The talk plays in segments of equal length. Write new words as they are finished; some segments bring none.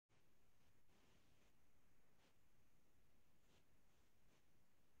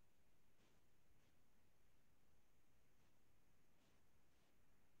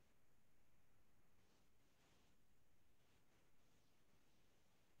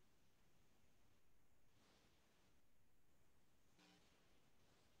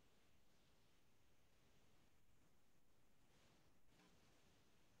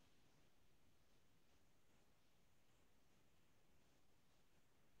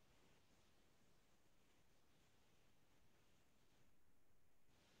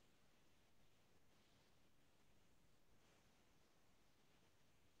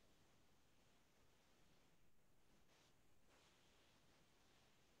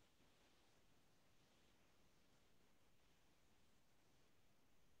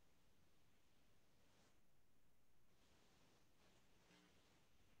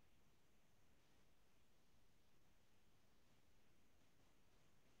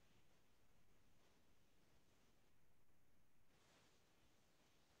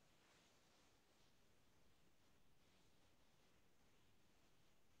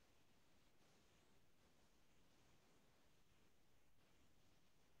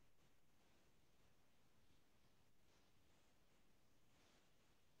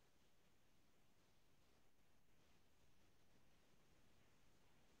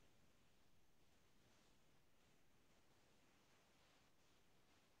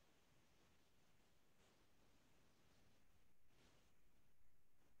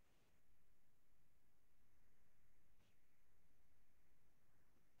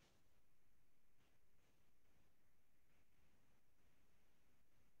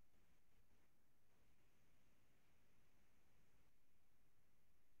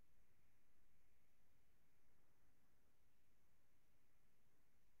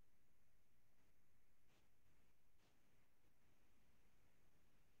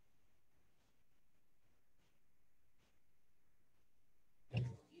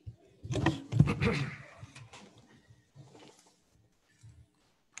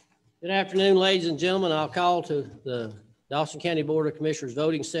Good afternoon, ladies and gentlemen. I'll call to the Dawson County Board of Commissioners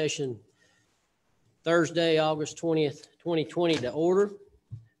voting session Thursday, August 20th, 2020 to order.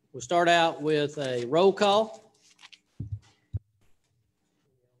 We'll start out with a roll call.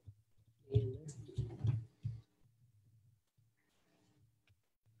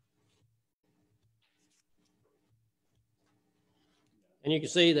 And you can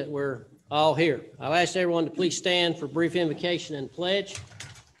see that we're all here. I'll ask everyone to please stand for brief invocation and pledge.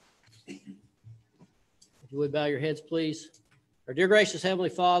 If you would bow your heads, please. Our dear gracious Heavenly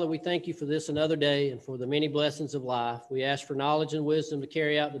Father, we thank you for this another day and for the many blessings of life. We ask for knowledge and wisdom to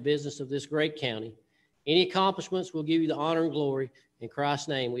carry out the business of this great county. Any accomplishments will give you the honor and glory. In Christ's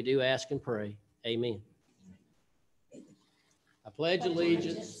name, we do ask and pray. Amen. I pledge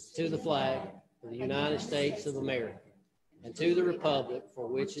allegiance to the flag of the United States of America and to the republic for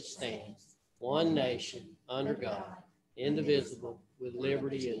which it stands, one nation, under God, indivisible, with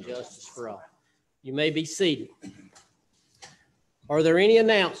liberty and justice for all. You may be seated. Are there any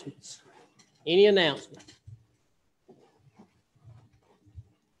announcements? Any announcements?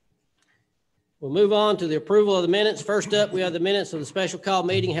 We'll move on to the approval of the minutes. First up, we have the minutes of the special call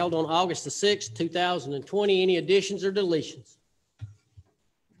meeting held on August the 6th, 2020. Any additions or deletions?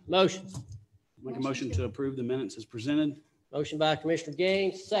 Motions. Make a motion to approve the minutes as presented. Motion by Commissioner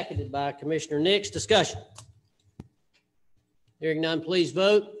Gaines, seconded by Commissioner Nix. Discussion. Hearing none, please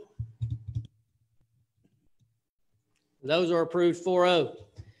vote. Those are approved 4-0.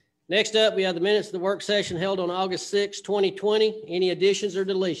 Next up, we have the minutes of the work session held on August 6, 2020. Any additions or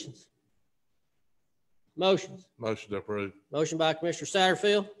deletions? Motions. Motion to approve. Motion by Commissioner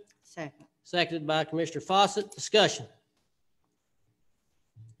Satterfield. Second. Seconded by Commissioner Fawcett. Discussion.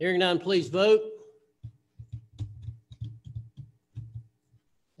 Hearing none, please vote.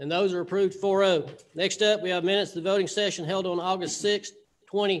 And those are approved 4-0. Next up, we have minutes of the voting session held on August 6,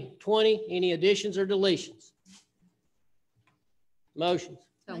 2020. Any additions or deletions? Motions.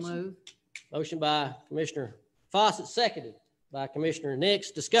 So move. Motion by Commissioner Fawcett, seconded by Commissioner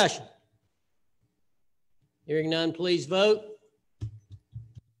Nix. Discussion. Hearing none, please vote.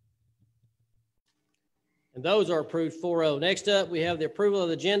 And those are approved 4-0. Next up, we have the approval of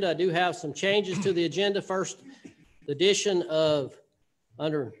the agenda. I do have some changes to the agenda. First, the addition of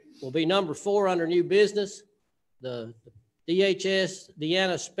will be number 4 under new business, the DHS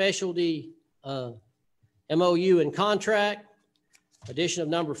Deanna Specialty MOU and contract. Addition of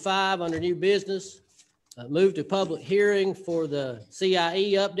number 5 under new business, move to public hearing for the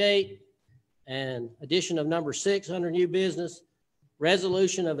CIE update, and addition of number 6 under new business,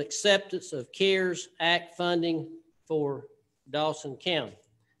 resolution of acceptance of CARES Act funding for Dawson County.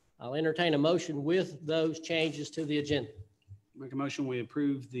 I'll entertain a motion with those changes to the agenda. Make a motion we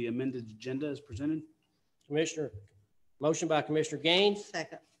approve the amended agenda as presented. Motion by Commissioner Gaines.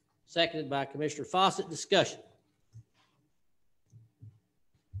 Second. Seconded by Commissioner Fawcett. Discussion.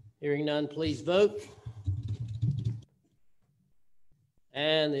 Hearing none, please vote.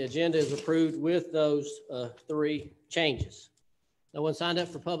 And the agenda is approved with those 3 changes. No one signed up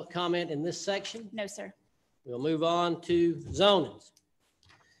for public comment in this section? No, sir. We'll move on to zonings.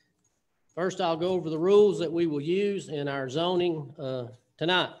 First, I'll go over the rules that we will use in our zoning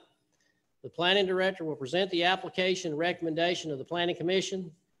tonight. The planning director will present the application and recommendation of the planning commission.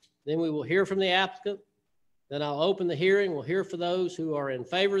 Then we will hear from the applicant. Then I'll open the hearing. We'll hear for those who are in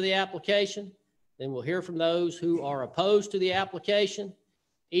favor of the application. Then we'll hear from those who are opposed to the application.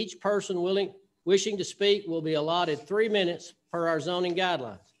 Each person wishing to speak will be allotted 3 minutes per our zoning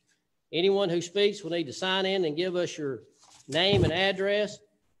guidelines. Anyone who speaks will need to sign in and give us your name and address.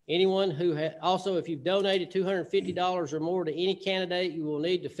 Anyone who also, if you've donated $250 or more to any candidate, you will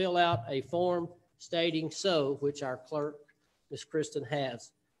need to fill out a form stating so, which our clerk, Ms. Kristen,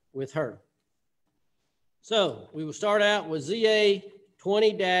 has with her. So we will start out with ZA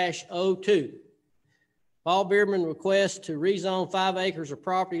 20-02. Paul Bierman requests to rezone 5 acres of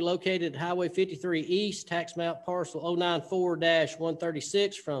property located at Highway 53 East, tax map parcel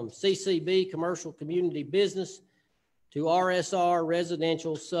 094-136 from CCB, Commercial Community Business, to RSR,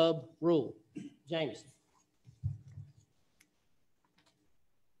 Residential Sub-Rural. Jameson.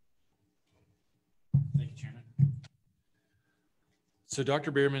 Thank you, Chairman. So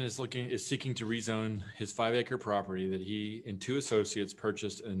Dr. Bierman is seeking to rezone his 5-acre property that he and 2 associates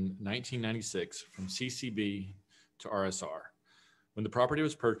purchased in 1996 from CCB to RSR. When the property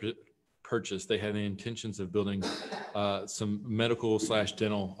was purchased, they had the intentions of building some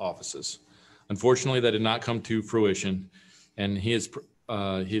medical/dental offices. Unfortunately, that did not come to fruition, and he has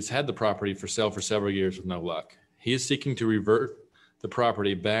had the property for sale for several years with no luck. He is seeking to revert the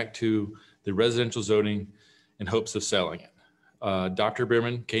property back to the residential zoning in hopes of selling it. Dr.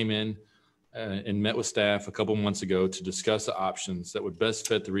 Bierman came in and met with staff a couple months ago to discuss the options that would best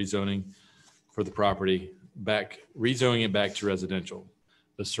fit the rezoning for the property, rezoning it back to residential.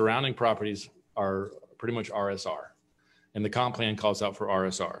 The surrounding properties are pretty much RSR, and the comp plan calls out for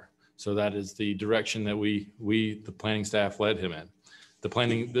RSR. So that is the direction that the planning staff led him in.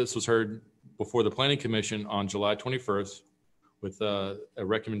 This was heard before the Planning Commission on July 21st with a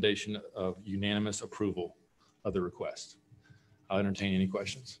recommendation of unanimous approval of the request. I'll entertain any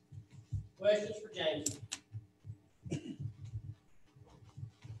questions. Questions for James?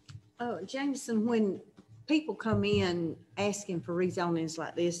 Oh, Jameson, when people come in asking for rezonings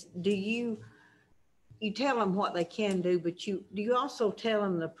like this, do you tell them what they can do, but do you also tell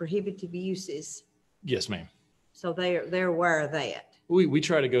them the prohibitive uses? Yes, ma'am. So they're aware of that. We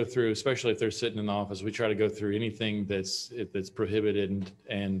try to go through, especially if they're sitting in the office, we try to go through anything that's prohibited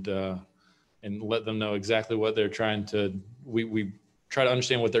and let them know exactly what they're trying to, we try to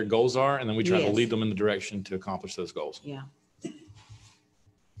understand what their goals are, and then we try to Yes. lead them in the direction to accomplish those goals. Yeah.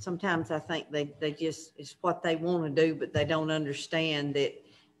 Sometimes I think they just, it's what they want to do, but they don't understand that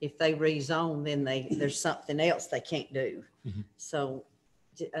if they rezone, then there's something else they can't do. Mhm. So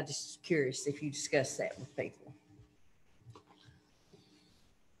I'm just curious if you discuss that with people.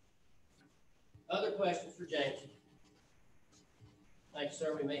 Other questions for James? Thank you,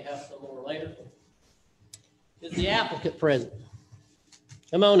 sir. We may have some more later. Is the applicant present?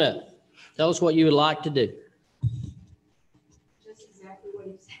 Come on up. Tell us what you would like to do. Just exactly what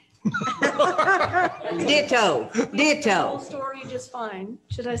he said. Ditto, Whole ditto. story just fine.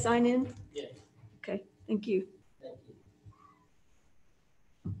 Should I sign in? Yeah. Okay, thank you. Thank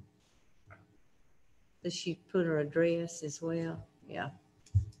you. Does she put her address as well? Yeah.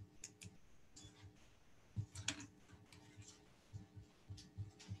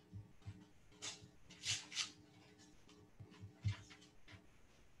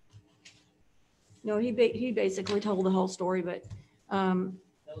 No, he basically told the whole story, but, Tell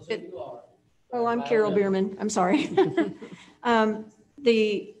us who you are. oh, I'm Carol Bierman. I'm sorry.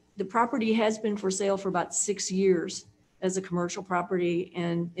 The property has been for sale for about 6 years as a commercial property,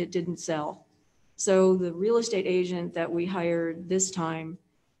 and it didn't sell. So the real estate agent that we hired this time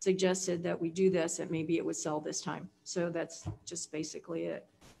suggested that we do this, and maybe it would sell this time. So that's just basically it.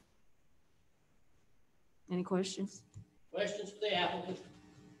 Any questions? Questions for the applicant?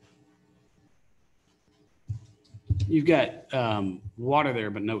 You've got water there,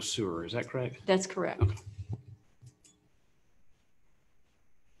 but no sewer. Is that correct? That's correct. Okay.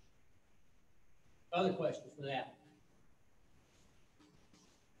 Other questions for the applicant?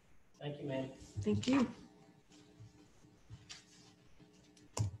 Thank you, ma'am. Thank you.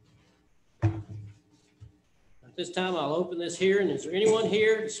 At this time, I'll open this hearing. Is there anyone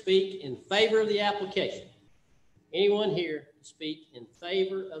here to speak in favor of the application? Anyone here to speak in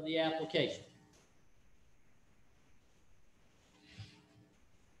favor of the application?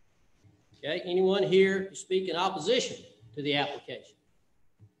 Okay, anyone here to speak in opposition to the application?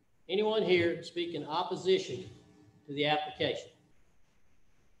 Anyone here to speak in opposition to the application?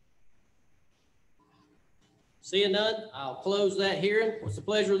 Seeing none, I'll close that hearing. What's the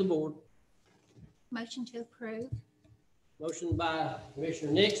pleasure of the board? Motion to approve. Motion by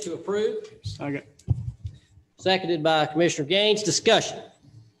Commissioner Nix to approve, Second. seconded by Commissioner Gaines. Discussion.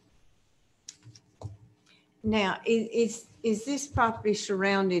 Now, is this property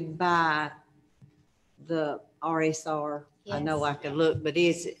surrounded by the RSR? I know I could look, but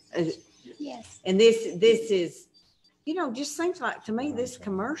is it, Yes. and this is, just seems like to me, this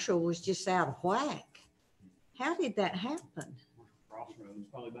commercial was just out of whack. How did that happen?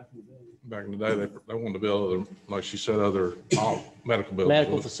 Back in the day, they wanted to build other, like she said, other medical buildings.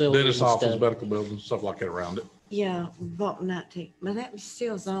 Medical facilities Dentist and office, stuff. medical buildings, stuff like that around it. Yeah, Vault 19, but that was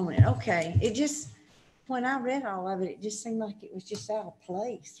still zoning. Okay, it just, when I read all of it, it just seemed like it was just out of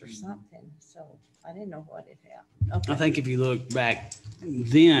place or something. So I didn't know what had happened. I Okay. think if you look back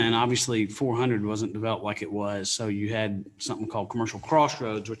then, obviously 400 wasn't developed like it was. So you had something called commercial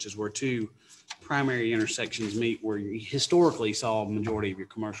crossroads, which is where two primary intersections meet, where you historically saw a majority of your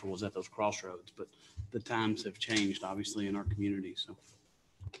commercial was at those crossroads. But the times have changed, obviously, in our community. So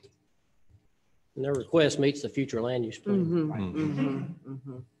And their request meets the future land use plan.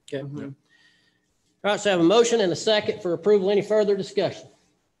 Okay. All right, so I have a motion and a second for approval. Any further discussion?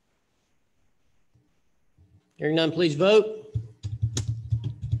 Hearing none, please vote.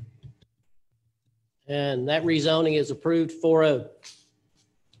 And that rezoning is approved 4-0.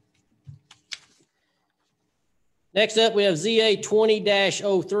 Next up, we have ZA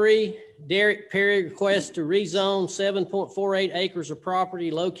 20-03. Derek Perry requests to rezone 7.48 acres of property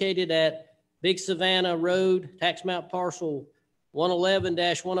located at Big Savannah Road, tax map parcel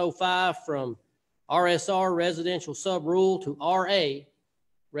 111-105 from RSR residential sub-rural to RA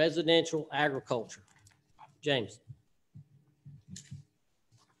residential agriculture. James.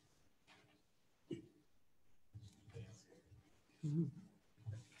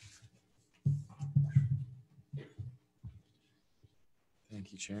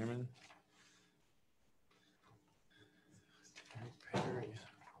 Thank you, Chairman.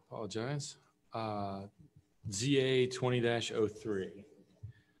 Apologize. ZA 20-03.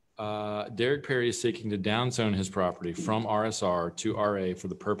 Derek Perry is seeking to downzone his property from RSR to RA for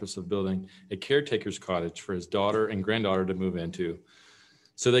the purpose of building a caretaker's cottage for his daughter and granddaughter to move into,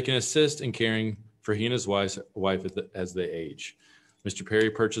 so they can assist in caring for he and his wife as they age. Mr. Perry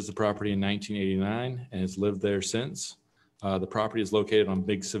purchased the property in 1989 and has lived there since. The property is located on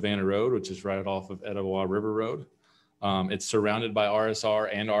Big Savannah Road, which is right off of Etowah River Road. It's surrounded by RSR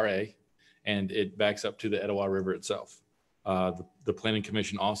and RA, and it backs up to the Etowah River itself. The Planning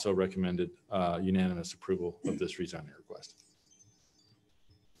Commission also recommended unanimous approval of this rezoning request.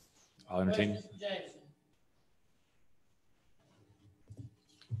 I'll entertain.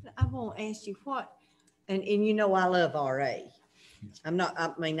 I want to ask you what, and you know I love RA. I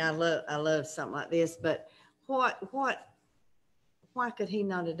love something like this, but why could he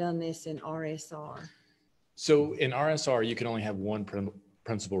not have done this in RSR? So in RSR, you can only have one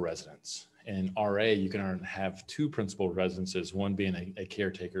principal residence. In RA, you can have two principal residences, one being a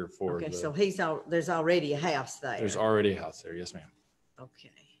caretaker for. Okay, so there's already a house there. There's already a house there. Yes, ma'am. Okay.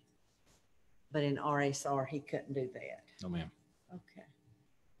 But in RSR, he couldn't do that. No, ma'am. Okay.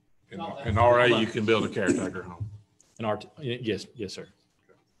 In RA, you can build a caretaker home. Yes, sir.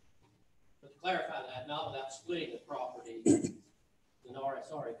 But to clarify that, not without splitting the property, in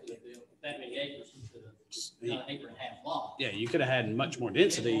RSR, he could have built that many acres, he could have done an acre and a half lot. Yeah, you could have had much more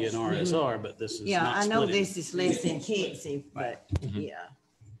density in RSR, but this is Yeah, not I know splitting. this is less intensive, but yeah.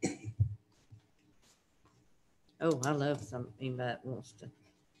 Oh, I love something that wants to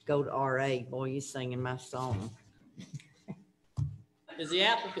go to RA. Boy, you're singing my song. Is the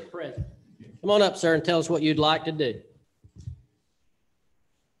applicant present? Come on up, sir, and tell us what you'd like to do.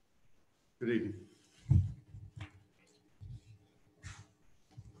 Good evening.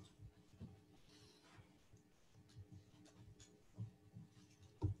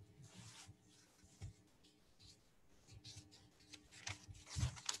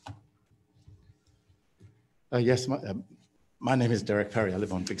 Yes, my name is Derek Perry. I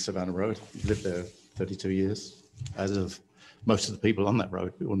live on Big Savannah Road. I've lived there 32 years. As of most of the people on that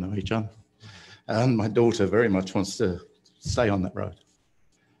road, we all know each other. And my daughter very much wants to stay on that road.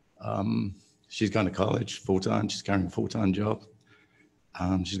 She's going to college full-time. She's carrying a full-time job.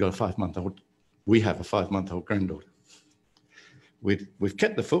 She's got a 5-month-old. We have a 5-month-old granddaughter. We've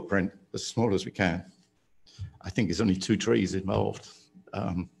kept the footprint as small as we can. I think there's only 2 trees involved.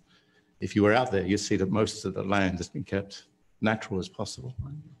 If you were out there, you'd see that most of the land has been kept natural as possible.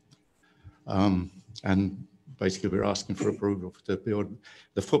 And basically, we're asking for approval to build.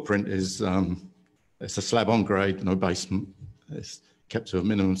 The footprint is it's a slab on grade, no basement. It's kept to a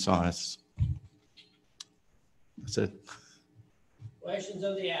minimum size. That's it. Questions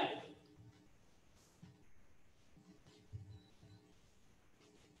of the applicant?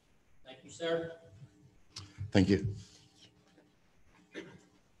 Thank you, sir. Thank you.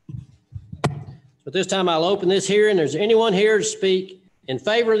 So at this time, I'll open this hearing. Is there anyone here to speak in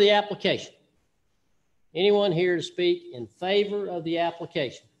favor of the application? Anyone here to speak in favor of the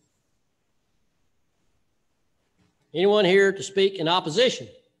application? Anyone here to speak in opposition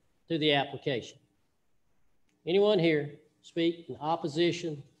to the application? Anyone here to speak in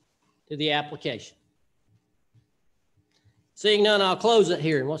opposition to the application? Seeing none, I'll close that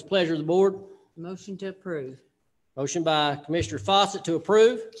hearing. What's the pleasure of the board? Motion to approve. Motion by Commissioner Fawcett to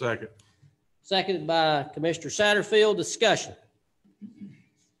approve. Second. Seconded by Commissioner Satterfield. Discussion.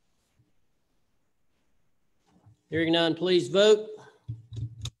 Hearing none, please vote.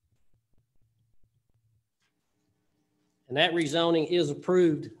 And that rezoning is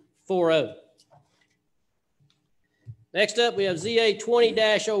approved 4-0. Next up, we have ZA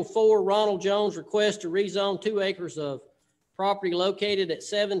 20-04, Ronald Jones request to rezone 2 acres of property located at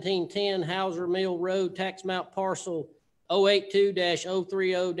 1710 Hauser Mill Road, tax map parcel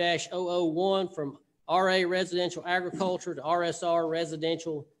 082-030-001 from RA residential agriculture to RSR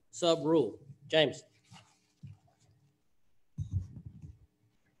residential sub-rural. James.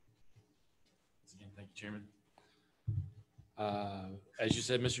 Thank you, Chairman. As you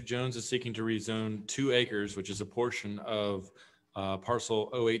said, Mr. Jones is seeking to rezone 2 acres, which is a portion of parcel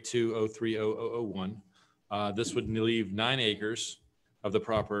 082-030-001. This would leave 9 acres of the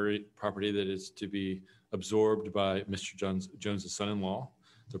property that is to be absorbed by Mr. Jones's son-in-law.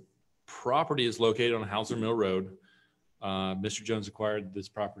 The property is located on Hauser Mill Road. Mr. Jones acquired this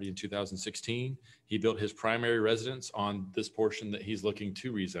property in 2016. He built his primary residence on this portion that he's looking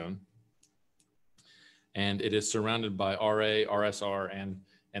to rezone. And it is surrounded by RA, RSR,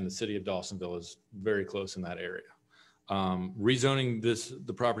 and the city of Dawsonville is very close in that area. Rezoning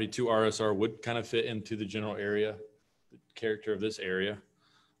the property to RSR would kind of fit into the general area, the character of this area.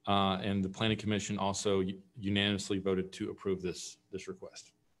 And the Planning Commission also unanimously voted to approve this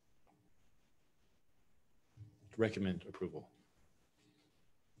request. Recommend approval.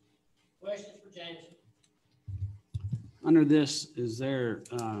 Questions for James? Under this, is there,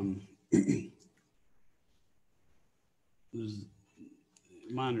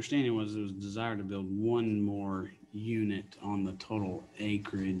 my understanding was there was a desire to build one more unit on the total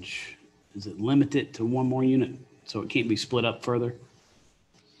acreage. Is it limited to one more unit so it can't be split up further?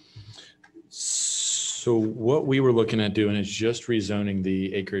 So what we were looking at doing is just rezoning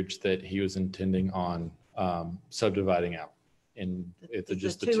the acreage that he was intending on subdividing out in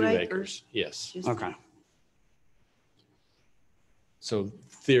just the 2 acres. Yes. Okay. So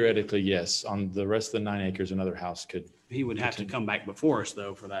theoretically, yes, on the rest of the 9 acres, another house could, He would have to come back before us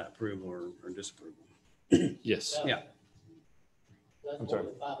though for that approval or disapproval. yes. Yeah. That's I'm more sorry.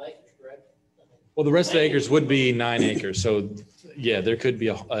 than 5 acres, correct? Well, the rest of the acres would be 9 acres. So yeah, there could be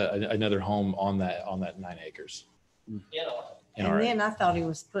another home on that 9 acres. You know, in And our- then I thought he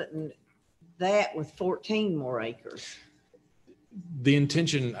was putting that with 14 more acres. The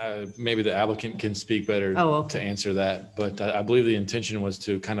intention, maybe the applicant can speak better Oh, okay. to answer that, but I believe the intention was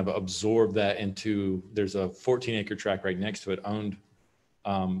to kind of absorb that into, there's a 14-acre tract right next to it owned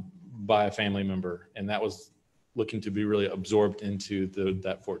by a family member, and that was looking to be really absorbed into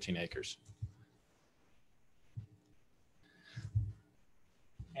that 14 acres.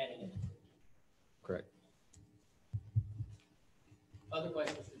 adding it. Correct. Other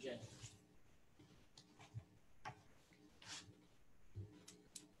questions for James?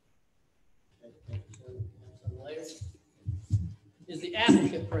 Okay, thank you, sir. Some later. Is the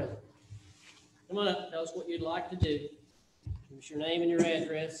applicant present? Come on up, tell us what you'd like to do. Give us your name and your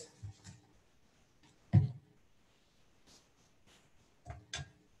address.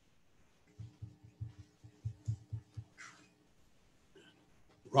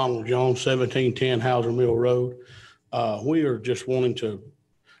 Ronald Jones, 1710 Hauser Mill Road. We are just wanting to,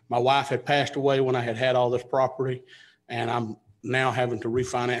 my wife had passed away when I had all this property, and I'm now having to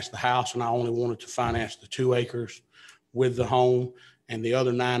refinance the house, and I only wanted to finance the 2 acres with the home, and the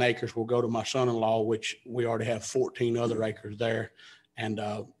other 9 acres will go to my son-in-law, which we already have 14 other acres there. And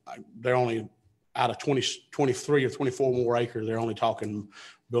they're only out of 23 or 24 more acres. They're only talking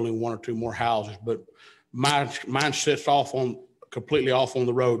building 1 or 2 more houses, but mine sits completely off on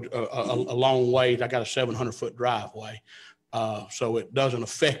the road a long ways. I got a 700-foot driveway, so it doesn't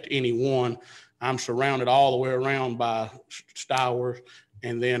affect anyone. I'm surrounded all the way around by Stowers,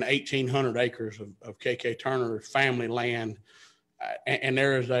 and then 1,800 acres of KK Turner family land, and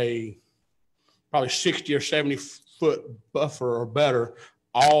there is a probably 60 or 70-foot buffer or better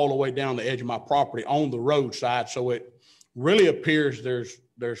all the way down the edge of my property on the roadside. So it really appears there's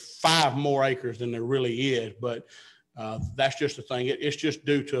 5 more acres than there really is, but that's just the thing. It's just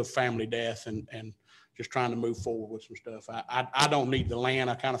due to a family death and just trying to move forward with some stuff. I don't need the land.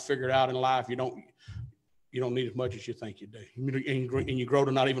 I kind of figured out in life you don't need as much as you think you do, and you grow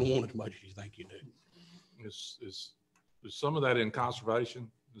to not even want as much as you think you do. Is some of that in conservation?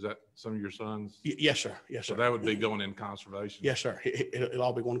 Is that some of your sons? Yes, sir. Yes, So sir. that would be going in conservation? Yes, sir. It'll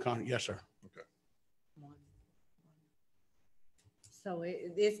all be going to yes, sir. So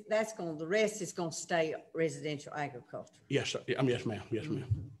the rest is gonna stay residential agriculture. Yes, sir. Yes, ma'am. Yes,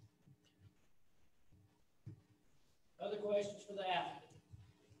 ma'am. Other questions for the applicant?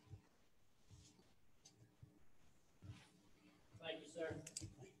 Thank you, sir.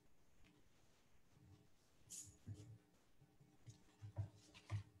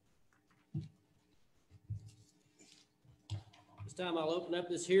 This time I'll open up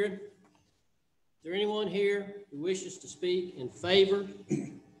this hearing. Is there anyone here who wishes to speak in favor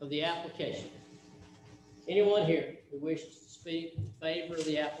of the application? Anyone here who wishes to speak in favor of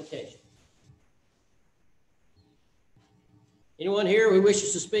the application? Anyone here who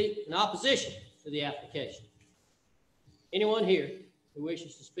wishes to speak in opposition to the application? Anyone here who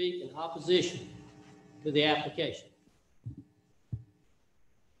wishes to speak in opposition to the application?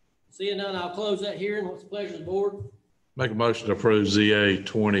 Seeing none, I'll close that hearing. What's the pleasure of the board? Make a motion to approve ZA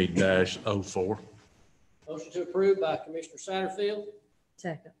 20-04. Motion to approve by Commissioner Satterfield,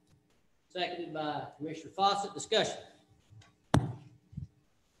 Second. seconded by Commissioner Fawcett. Discussion.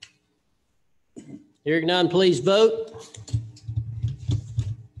 Hearing none, please vote.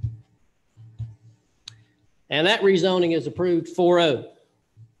 And that rezoning is approved 4-0.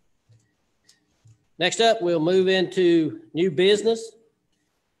 Next up, we'll move into new business.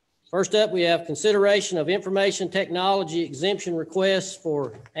 First up, we have consideration of information technology exemption requests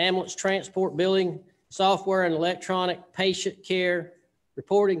for ambulance transport billing software and electronic patient care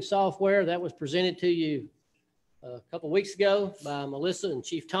reporting software. That was presented to you a couple of weeks ago by Melissa and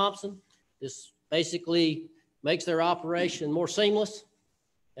Chief Thompson. This basically makes their operation more seamless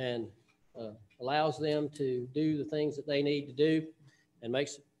and allows them to do the things that they need to do and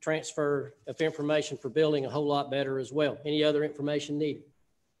makes transfer of information for billing a whole lot better as well. Any other information needed?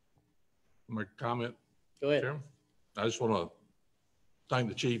 Make a comment, Go ahead. Chairman. I just want to thank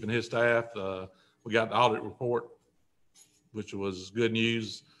the chief and his staff. We got the audit report, which was good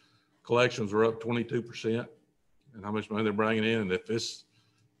news. Collections were up 22% and how much money they're bringing in. And if this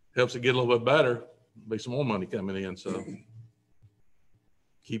helps it get a little bit better, there'll be some more money coming in. So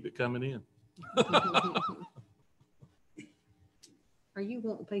keep it coming in. Are you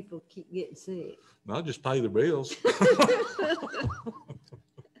wanting people to keep getting sick? Not just pay the bills.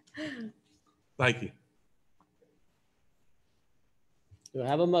 Thank you. Do I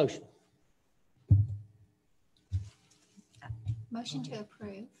have a motion? Motion to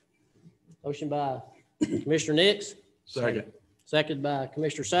approve. Motion by Commissioner Nix, Second. seconded by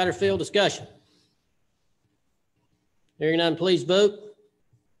Commissioner Satterfield. Discussion. Hearing none, please vote.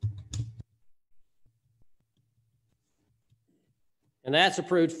 And that's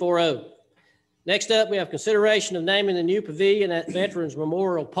approved 4-0. Next up, we have consideration of naming the new pavilion at Veterans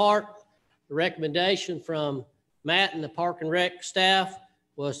Memorial Park. The recommendation from Matt and the Park and Rec staff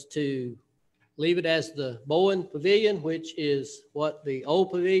was to leave it as the Bowen Pavilion, which is what the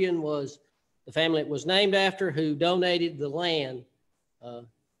old pavilion was, the family it was named after, who donated the land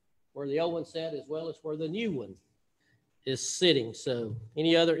where the old one sat, as well as where the new one is sitting. So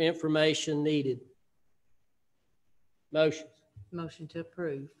any other information needed? Motion. Motion to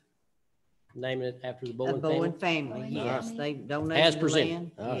approve. Naming it after the The Bowen Bowen family. family, Bowen yes, family. they As donated the presented.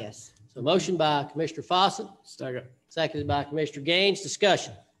 land, All right. yes. So motion by Commissioner Fawcett, Second. seconded by Commissioner Gaines.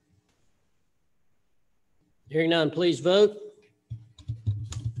 Discussion. Hearing none, please vote.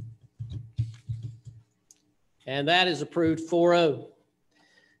 And that is approved 4-0.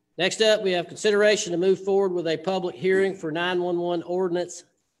 Next up, we have consideration to move forward with a public hearing for 911 ordinance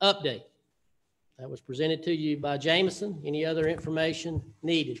update. That was presented to you by Jameson. Any other information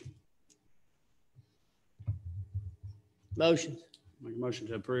needed? Motions. Make a motion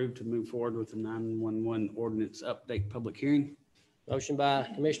to approve to move forward with the 911 ordinance update public hearing. Motion by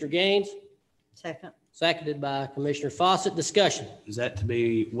Commissioner Gaines, Second. seconded by Commissioner Fawcett. Discussion. Is that to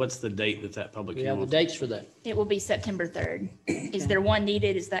be, what's the date that public We hearing? have the will- dates for that. It will be September 3rd. Is there one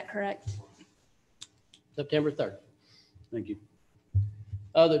needed? Is that correct? September 3rd. Thank you.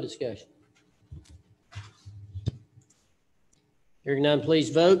 Other discussion? Hearing none,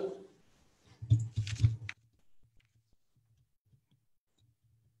 please vote.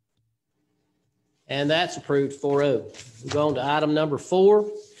 And that's approved 4-0. We go on to item number 4,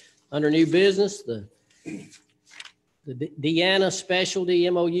 under new business, the Deanna Specialty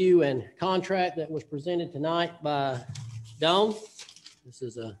MOU and contract that was presented tonight by Dawn. This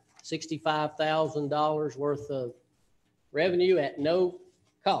is a $65,000 worth of revenue at no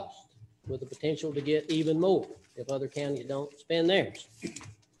cost, with the potential to get even more if other counties don't spend theirs.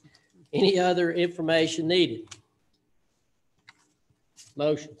 Any other information needed?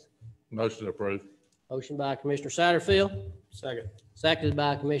 Motions. Motion approved. Motion by Commissioner Satterfield. Second. Seconded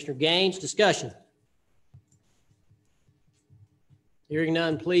by Commissioner Gaines. Discussion. Hearing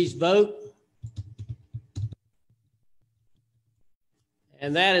none, please vote.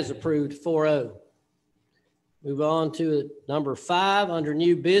 And that is approved 4-0. Move on to number 5 under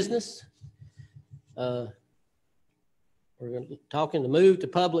new business. We're going to talking to move to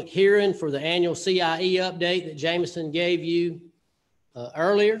public hearing for the annual CIE update that Jameson gave you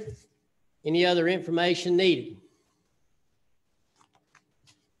earlier. Any other information needed?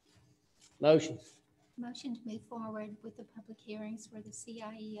 Motions. Motion to move forward with the public hearings for the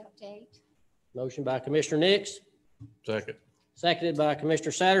CIE update. Motion by Commissioner Nix, Second. seconded by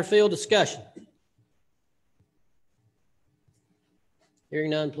Commissioner Satterfield. Discussion. Hearing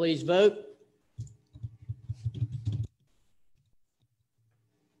none, please vote.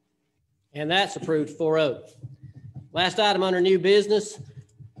 And that's approved 4-0. Last item under new business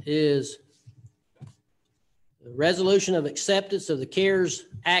is the resolution of acceptance of the CARES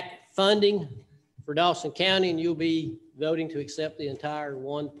Act funding for Dawson County, and you'll be voting to accept the entire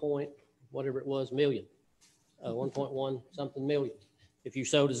 1.1 million, 1.1 something million, if you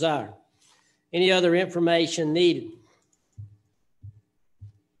so desire. Any other information needed?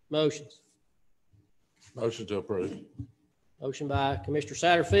 Motions. Motion to approve. Motion by Commissioner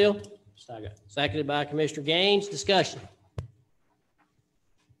Satterfield. Seconded by Commissioner Gaines. Discussion.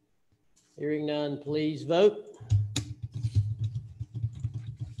 Hearing none, please vote.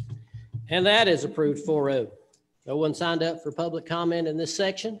 And that is approved 4-0. No one signed up for public comment in this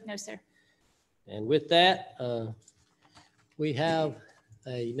section. No, sir. And with that, we have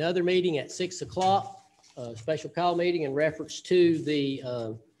another meeting at 6 o'clock, a special call meeting in reference to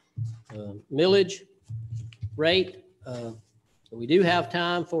the millage rate. We do have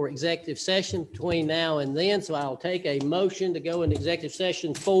time for executive session between now and then, so I'll take a motion to go into executive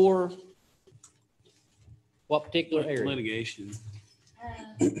session for what particular area? Litigation.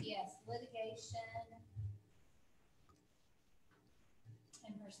 Yes, litigation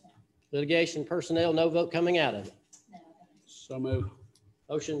and personnel. Litigation, personnel, no vote coming out of it. No. So move.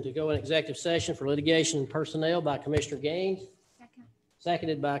 Motion to go in executive session for litigation and personnel by Commissioner Gaines, Second.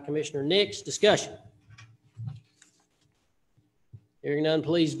 seconded by Commissioner Nix. Discussion. Hearing none,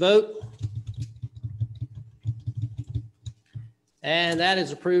 please vote. And that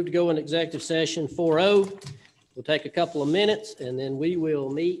is approved to go in executive session 4-0. We'll take a couple of minutes and then we will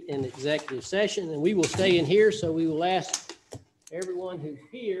meet in executive session and we will stay in here. So we will ask everyone who's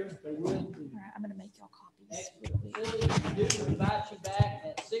here, if they would, All right, I'm gonna make y'all copies. we do invite you back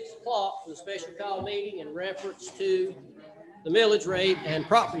at 6 o'clock for the special call meeting in reference to the millage rate and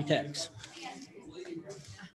property tax.